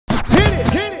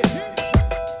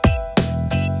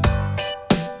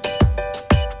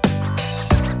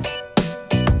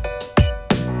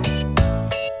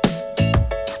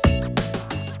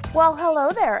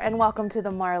Hello there and welcome to the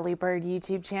Marley Bird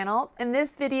YouTube channel. In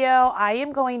this video, I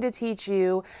am going to teach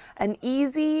you an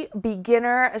easy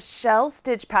beginner shell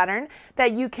stitch pattern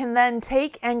that you can then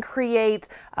take and create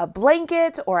a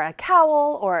blanket or a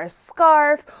cowl or a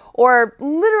scarf or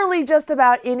literally just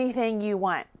about anything you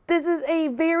want. This is a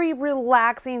very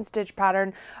relaxing stitch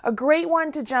pattern, a great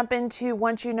one to jump into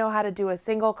once you know how to do a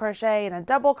single crochet and a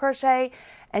double crochet.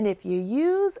 And if you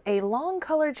use a long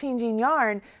color changing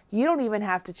yarn, you don't even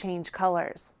have to change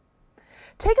colors.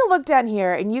 Take a look down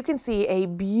here and you can see a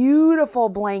beautiful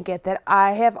blanket that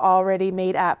I have already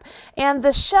made up. And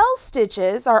the shell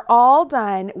stitches are all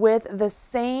done with the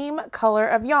same color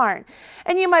of yarn.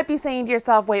 And you might be saying to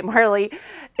yourself, wait, Marley,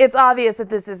 it's obvious that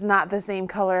this is not the same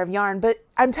color of yarn, but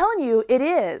I'm telling you, it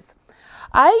is.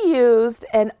 I used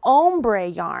an ombre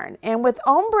yarn, and with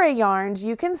ombre yarns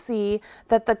you can see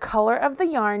that the color of the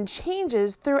yarn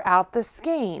changes throughout the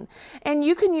skein. And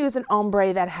you can use an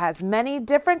ombre that has many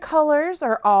different colors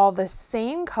or all the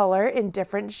same color in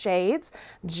different shades,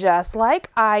 just like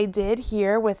I did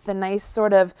here with the nice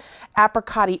sort of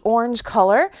apricot-y orange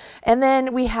color. And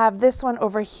then we have this one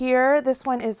over here. This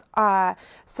one is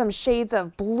some shades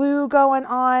of blue going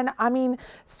on. I mean,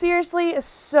 seriously,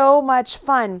 so much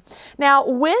fun. Now,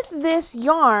 with this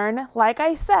yarn, like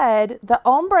I said, the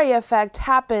ombre effect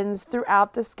happens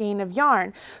throughout the skein of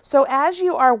yarn. So as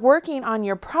you are working on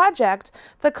your project,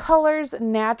 the colors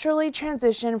naturally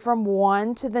transition from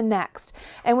one to the next.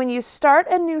 And when you start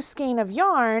a new skein of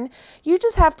yarn, you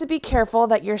just have to be careful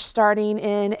that you're starting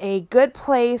in a good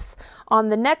place on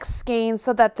the next skein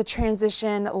so that the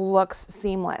transition looks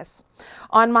seamless.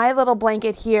 On my little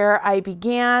blanket here, I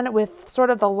began with sort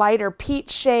of the lighter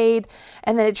peach shade,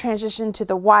 and then it transitioned to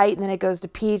the white, and then it goes to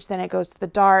peach, then it goes to the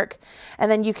dark.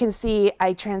 And then you can see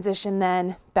I transition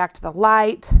then back to the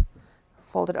light,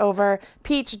 fold it over,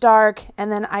 peach, dark,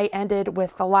 and then I ended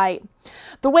with the light.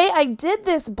 The way I did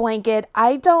this blanket,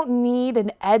 I don't need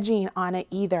an edging on it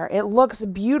either. It looks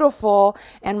beautiful,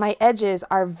 and my edges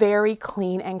are very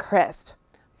clean and crisp.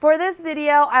 For this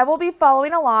video, I will be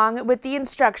following along with the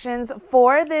instructions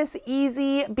for this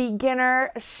easy beginner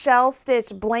shell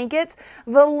stitch blanket.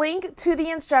 The link to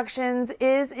the instructions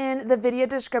is in the video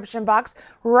description box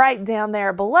right down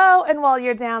there below. And while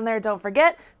you're down there, don't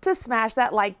forget to smash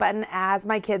that like button, as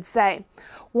my kids say.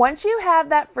 Once you have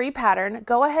that free pattern,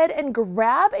 go ahead and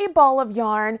grab a ball of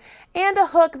yarn and a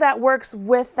hook that works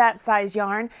with that size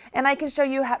yarn, and I can show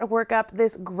you how to work up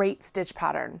this great stitch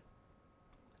pattern.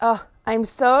 Oh, I'm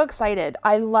so excited.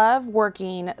 I love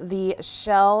working the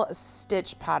shell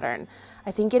stitch pattern.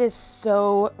 I think it is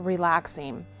so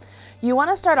relaxing. You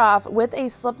want to start off with a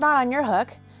slip knot on your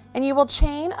hook, and you will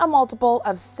chain a multiple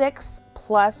of 6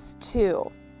 plus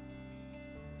 2.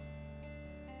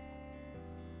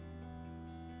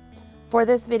 For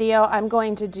this video, I'm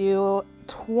going to do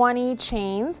 20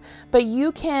 chains, but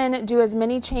you can do as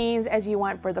many chains as you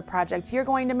want for the project you're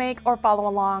going to make, or follow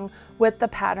along with the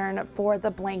pattern for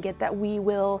the blanket that we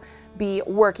will be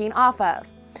working off of.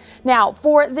 Now,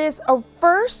 for this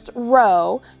first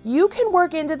row, you can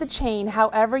work into the chain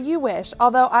however you wish,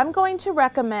 although I'm going to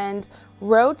recommend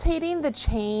rotating the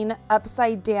chain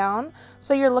upside down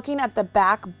so you're looking at the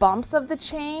back bumps of the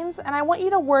chains, and I want you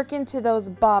to work into those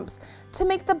bumps to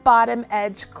make the bottom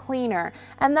edge cleaner,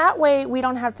 and that way we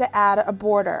don't have to add a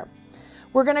border.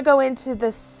 We're going to go into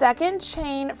the second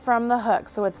chain from the hook,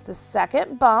 so it's the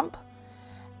second bump,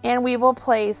 and we will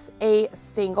place a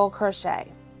single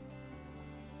crochet.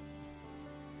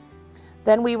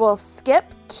 Then we will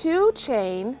skip 2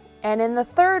 chain, and in the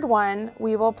third one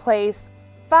we will place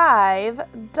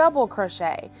 5 double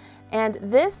crochet. And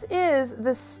this is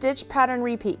the stitch pattern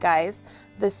repeat, guys.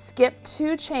 The skip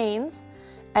 2 chains,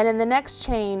 and in the next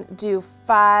chain do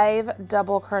 5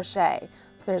 double crochet.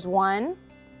 So there's 1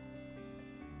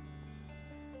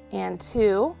 and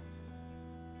 2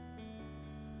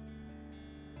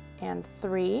 and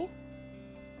 3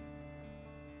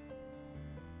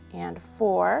 and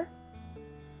 4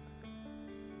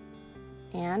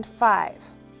 and 5.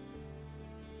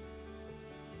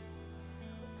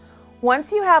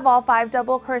 Once you have all 5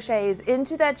 double crochets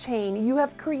into that chain, you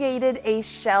have created a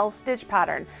shell stitch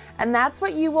pattern, and that's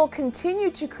what you will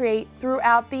continue to create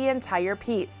throughout the entire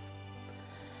piece.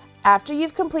 After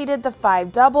you've completed the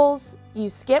 5 doubles, you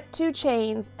skip 2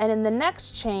 chains, and in the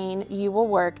next chain you will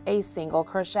work a single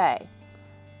crochet.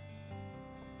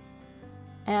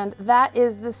 And that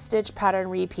is the stitch pattern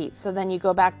repeat. So then you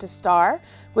go back to star,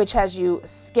 which has you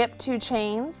skip 2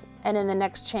 chains, and in the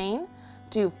next chain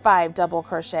do 5 double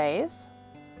crochets.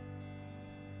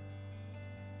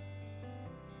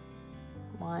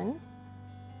 1,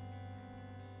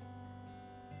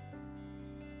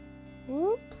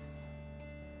 oops,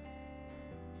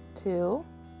 2,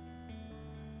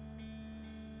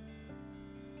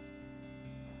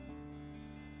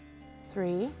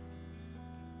 3,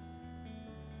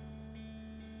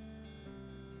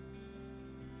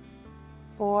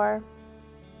 4,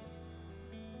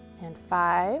 and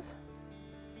 5.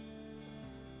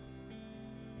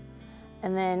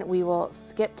 And then we will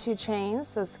skip 2 chains,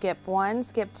 so skip 1,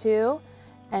 skip 2,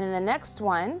 and in the next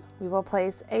one we will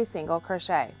place a single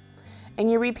crochet. And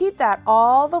you repeat that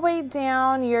all the way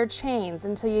down your chains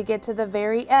until you get to the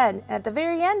very end. And at the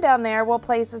very end down there we'll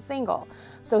place a single.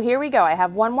 So here we go, I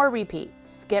have one more repeat.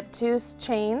 Skip 2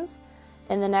 chains,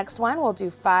 in the next one we'll do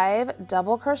 5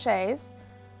 double crochets.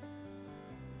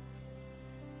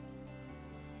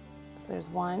 So there's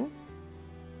 1,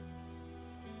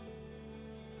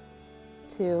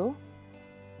 2,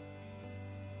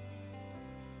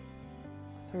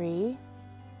 3,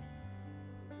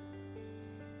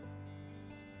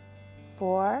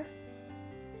 4,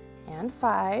 and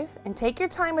 5. And take your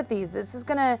time with these. This is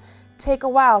going to take a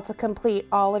while to complete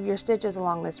all of your stitches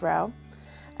along this row.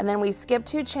 And then we skip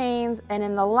 2 chains, and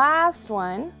in the last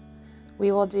one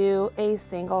we will do a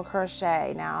single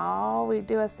crochet. Now we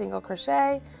do a single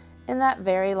crochet in that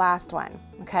very last one.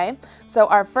 Okay, so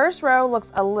our first row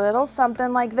looks a little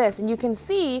something like this, and you can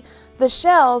see the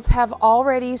shells have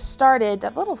already started.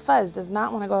 That little fuzz does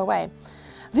not want to go away.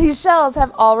 These shells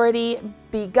have already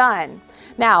begun.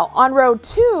 Now on row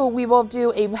 2 we will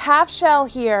do a half shell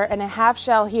here and a half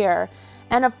shell here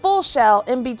and a full shell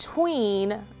in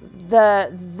between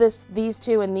these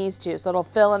two and these two, so it'll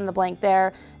fill in the blank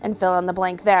there and fill in the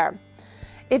blank there.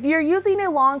 If you're using a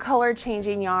long color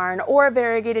changing yarn or a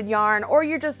variegated yarn, or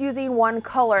you're just using one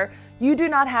color, you do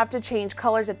not have to change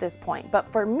colors at this point. But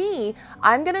for me,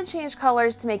 I'm going to change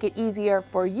colors to make it easier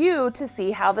for you to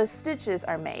see how the stitches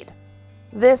are made.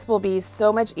 This will be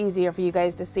so much easier for you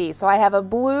guys to see. So I have a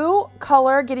blue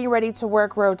color getting ready to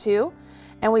work row 2,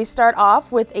 and we start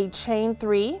off with a chain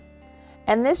 3.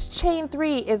 And this chain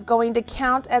 3 is going to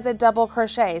count as a double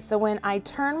crochet. So when I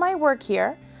turn my work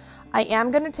here, I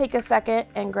am going to take a second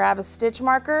and grab a stitch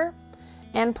marker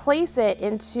and place it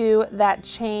into that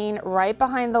chain right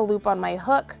behind the loop on my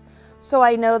hook, so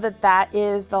I know that that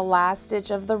is the last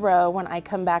stitch of the row when I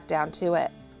come back down to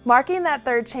it. Marking that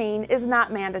third chain is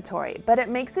not mandatory, but it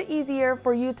makes it easier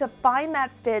for you to find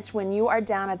that stitch when you are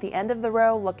down at the end of the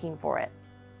row looking for it.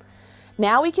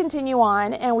 Now we continue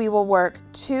on, and we will work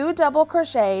 2 double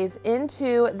crochets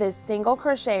into this single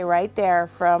crochet right there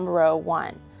from row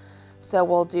 1. So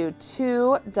we'll do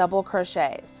 2 double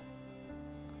crochets.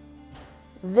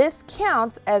 This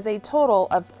counts as a total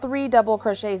of 3 double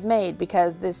crochets made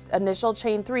because this initial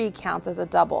chain 3 counts as a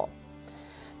double.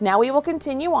 Now we will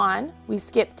continue on. We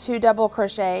skip 2 double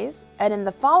crochets, and in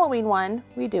the following one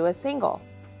we do a single.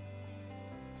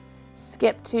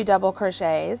 Skip 2 double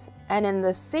crochets, and in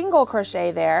the single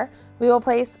crochet there we will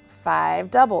place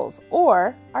 5 doubles,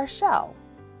 or our shell.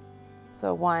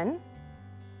 So 1,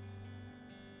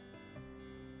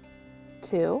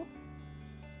 2,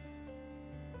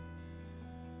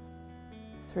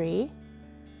 3,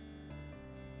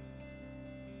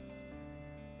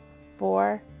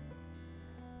 4,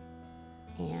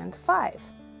 and 5.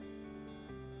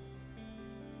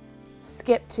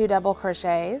 Skip 2 double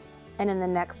crochets, and in the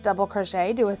next double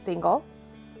crochet do a single.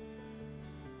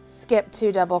 Skip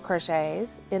 2 double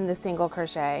crochets, in the single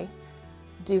crochet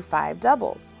do 5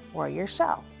 doubles, or your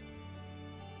shell.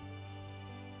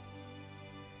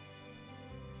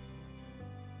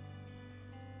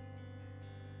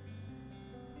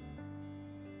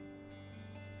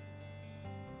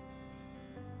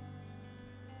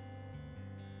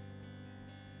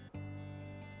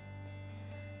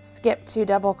 Skip 2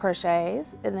 double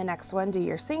crochets, in the next one do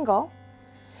your single,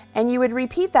 and you would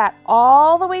repeat that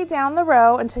all the way down the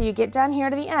row until you get down here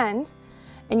to the end,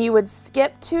 and you would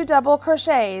skip 2 double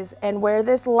crochets, and where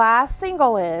this last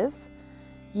single is,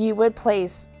 you would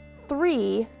place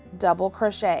 3 double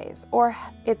crochets, or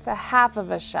it's a half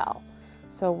of a shell.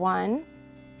 So 1,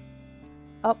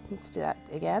 oh, let's do that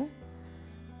again,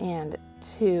 and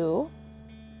 2,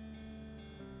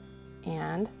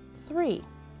 and 3.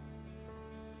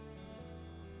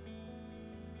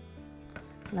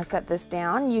 I'm going to set this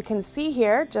down. You can see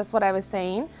here just what I was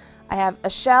saying. I have a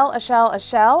shell, a shell, a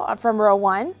shell from row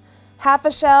 1, half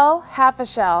a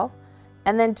shell,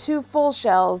 and then 2 full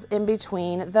shells in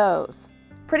between those.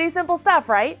 Pretty simple stuff,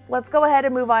 right? Let's go ahead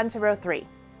and move on to row 3.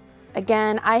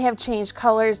 Again, I have changed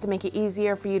colors to make it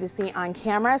easier for you to see on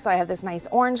camera, so I have this nice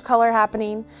orange color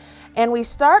happening. And we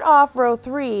start off row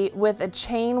 3 with a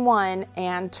chain 1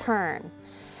 and turn.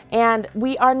 And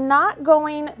we are not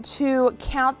going to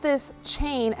count this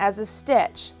chain as a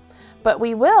stitch, but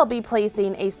we will be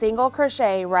placing a single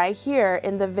crochet right here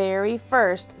in the very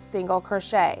first single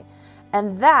crochet.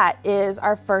 And that is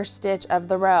our first stitch of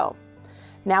the row.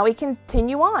 Now we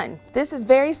continue on. This is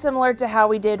very similar to how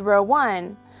we did row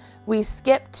 1. We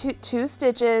skip two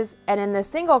stitches, and in the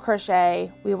single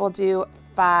crochet, we will do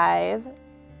 5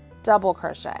 double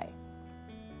crochet.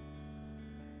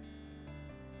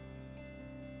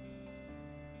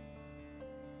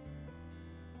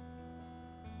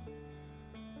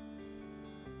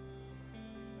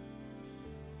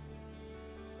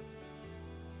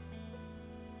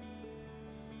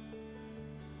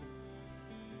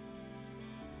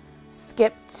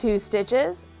 Skip 2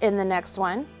 stitches, in the next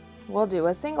one, we'll do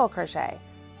a single crochet.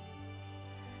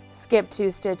 Skip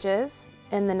 2 stitches,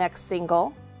 in the next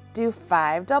single, do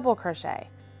 5 double crochet.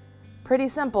 Pretty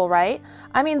simple, right?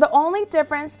 I mean, the only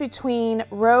difference between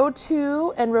row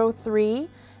 2 and row 3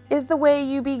 is the way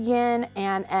you begin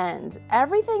and end.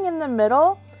 Everything in the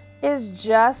middle is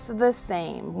just the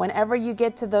same. Whenever you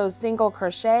get to those single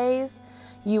crochets,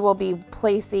 you will be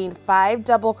placing 5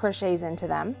 double crochets into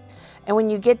them. And when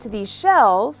you get to these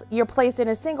shells, you're placing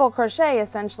a single crochet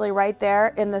essentially right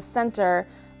there in the center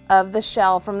of the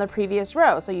shell from the previous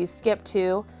row. So you skip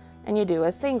 2 and you do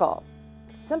a single.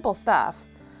 Simple stuff.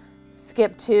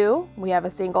 Skip 2, we have a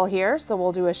single here, so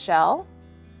we'll do a shell.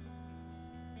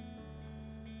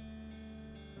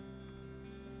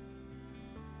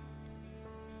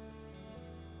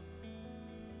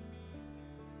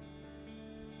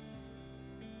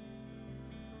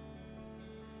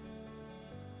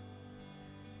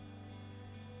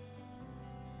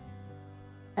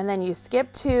 And then you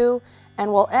skip 2,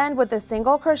 and we'll end with a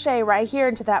single crochet right here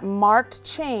into that marked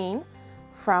chain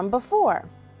from before.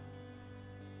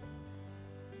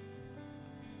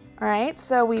 All right,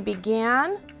 so we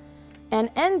began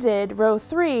and ended row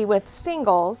 3 with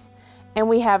singles, and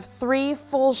we have 3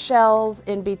 full shells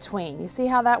in between. You see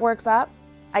how that works up?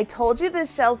 I told you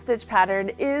this shell stitch pattern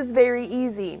is very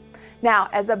easy. Now,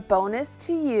 as a bonus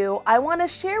to you, I want to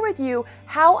share with you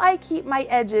how I keep my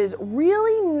edges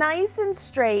really nice and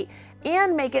straight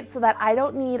and make it so that I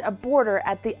don't need a border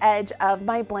at the edge of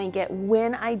my blanket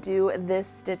when I do this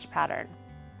stitch pattern.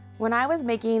 When I was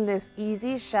making this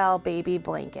easy shell baby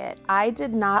blanket, I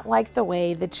did not like the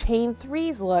way the chain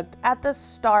 3s looked at the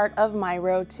start of my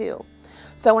row 2.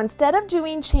 So instead of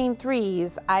doing chain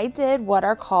 3s, I did what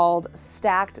are called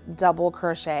stacked double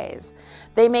crochets.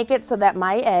 They make it so that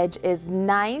my edge is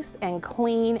nice and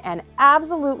clean and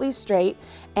absolutely straight,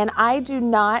 and I do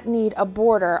not need a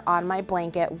border on my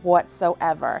blanket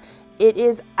whatsoever. It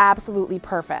is absolutely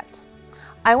perfect.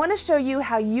 I want to show you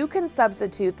how you can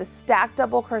substitute the stacked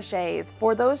double crochets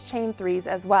for those chain 3s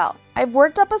as well. I've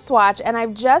worked up a swatch and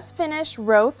I've just finished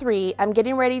row 3. I'm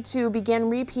getting ready to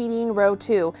begin repeating row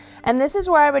 2, and this is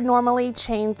where I would normally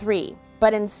chain 3.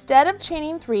 But instead of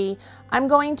chaining 3, I'm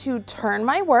going to turn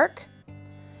my work,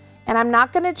 and I'm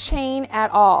not going to chain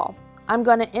at all. I'm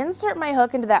going to insert my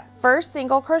hook into that first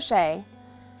single crochet,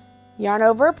 yarn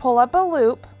over, pull up a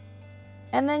loop,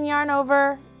 and then yarn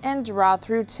over and draw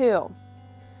through 2.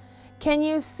 Can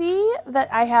you see that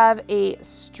I have a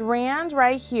strand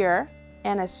right here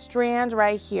and a strand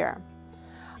right here?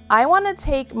 I want to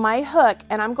take my hook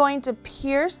and I'm going to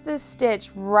pierce this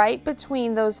stitch right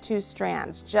between those 2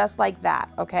 strands, just like that,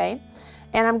 okay?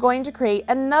 And I'm going to create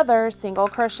another single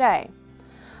crochet.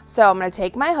 So I'm going to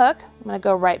take my hook, I'm going to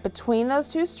go right between those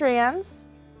 2 strands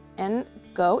and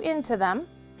go into them,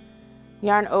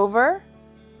 yarn over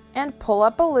and pull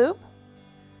up a loop,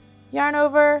 yarn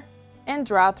over and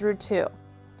draw through 2.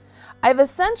 I've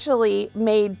essentially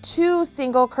made 2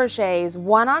 single crochets,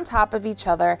 one on top of each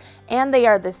other, and they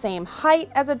are the same height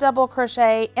as a double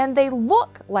crochet, and they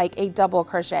look like a double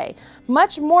crochet,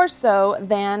 much more so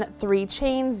than 3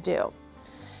 chains do.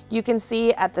 You can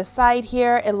see at the side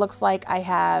here, it looks like I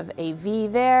have a V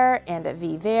there and a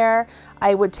V there.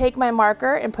 I would take my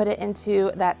marker and put it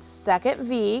into that second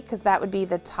V, because that would be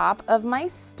the top of my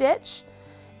stitch,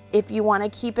 if you want to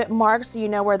keep it marked so you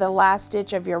know where the last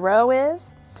stitch of your row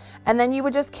is. And then you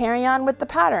would just carry on with the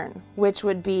pattern, which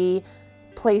would be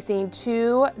placing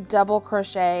 2 double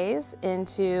crochets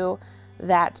into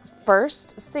that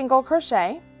first single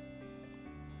crochet.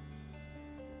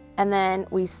 And then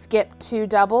we skip 2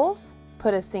 doubles,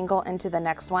 put a single into the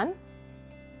next one.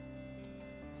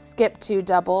 Skip 2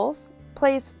 doubles,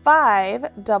 place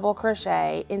 5 double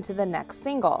crochet into the next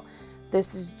single.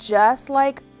 This is just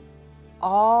like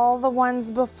all the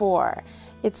ones before.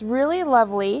 It's really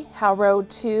lovely how row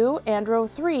 2 and row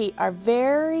 3 are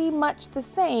very much the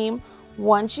same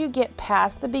once you get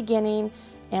past the beginning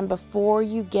and before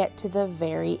you get to the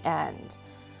very end.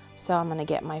 So I'm going to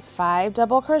get my 5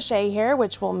 double crochet here,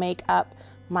 which will make up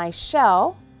my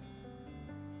shell.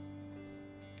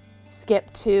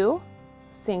 Skip 2,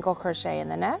 single crochet in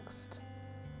the next.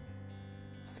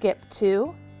 Skip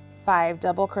 2, 5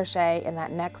 double crochet in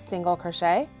that next single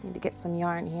crochet. Need to get some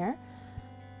yarn here.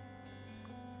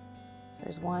 So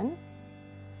there's 1,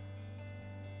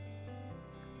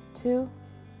 2,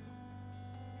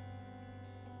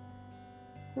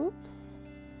 oops,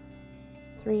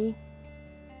 3,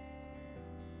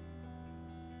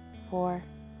 4,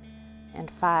 and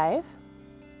 5.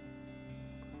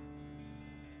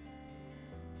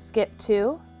 Skip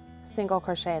 2, single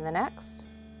crochet in the next.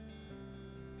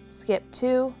 Skip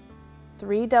 2,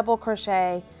 3 double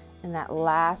crochet in that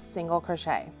last single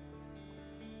crochet.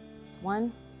 It's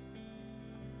 1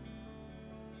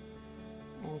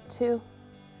 and 2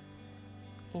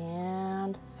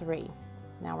 and 3.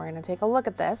 Now we're going to take a look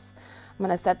at this. I'm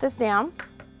going to set this down,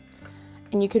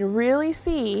 and you can really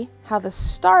see how the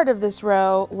start of this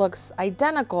row looks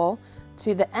identical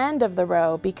to the end of the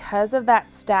row because of that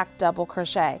stacked double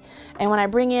crochet. And when I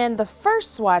bring in the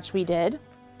first swatch we did,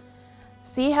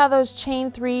 see how those chain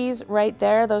 3s right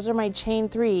there, those are my chain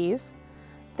 3s.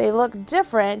 They look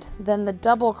different than the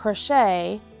double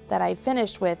crochet that I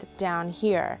finished with down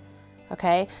here.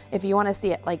 Okay, if you want to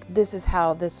see it, like this is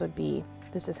how this would be,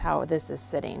 this is how this is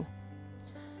sitting.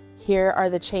 Here are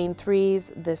the chain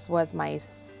 3s, this was my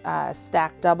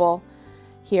stacked double.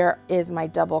 Here is my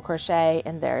double crochet,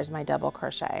 and there's my double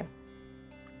crochet.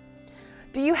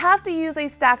 Do you have to use a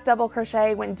stacked double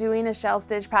crochet when doing a shell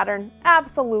stitch pattern?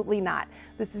 Absolutely not.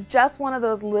 This is just one of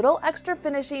those little extra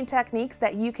finishing techniques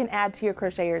that you can add to your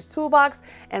crocheter's toolbox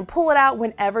and pull it out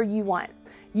whenever you want.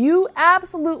 You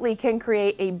absolutely can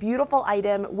create a beautiful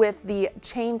item with the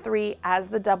chain 3 as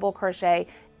the double crochet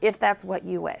if that's what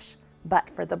you wish. But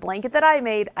for the blanket that I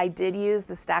made, I did use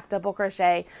the stacked double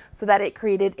crochet so that it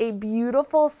created a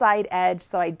beautiful side edge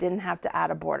so I didn't have to add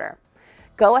a border.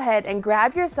 Go ahead and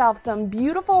grab yourself some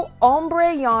beautiful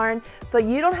ombre yarn so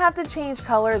you don't have to change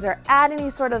colors or add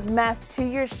any sort of mess to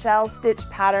your shell stitch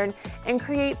pattern and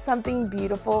create something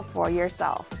beautiful for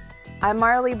yourself. I'm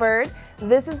Marley Bird.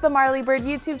 This is the Marley Bird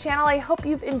YouTube channel. I hope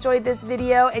you've enjoyed this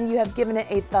video and you have given it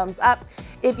a thumbs up.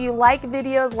 If you like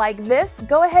videos like this,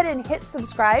 go ahead and hit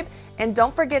subscribe, and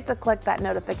don't forget to click that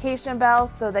notification bell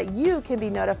so that you can be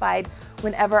notified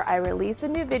whenever I release a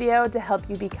new video to help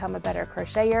you become a better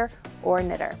crocheter or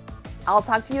knitter. I'll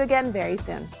talk to you again very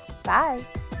soon. Bye.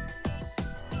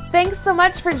 Thanks so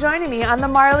much for joining me on the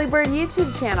Marley Bird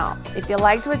YouTube channel. If you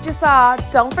liked what you saw,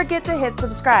 don't forget to hit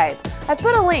subscribe. I've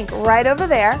put a link right over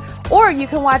there, or you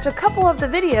can watch a couple of the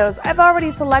videos I've already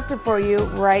selected for you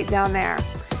right down there.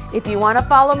 If you want to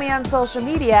follow me on social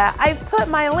media, I've put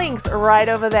my links right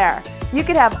over there. You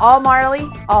could have all Marley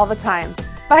all the time.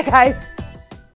 Bye guys.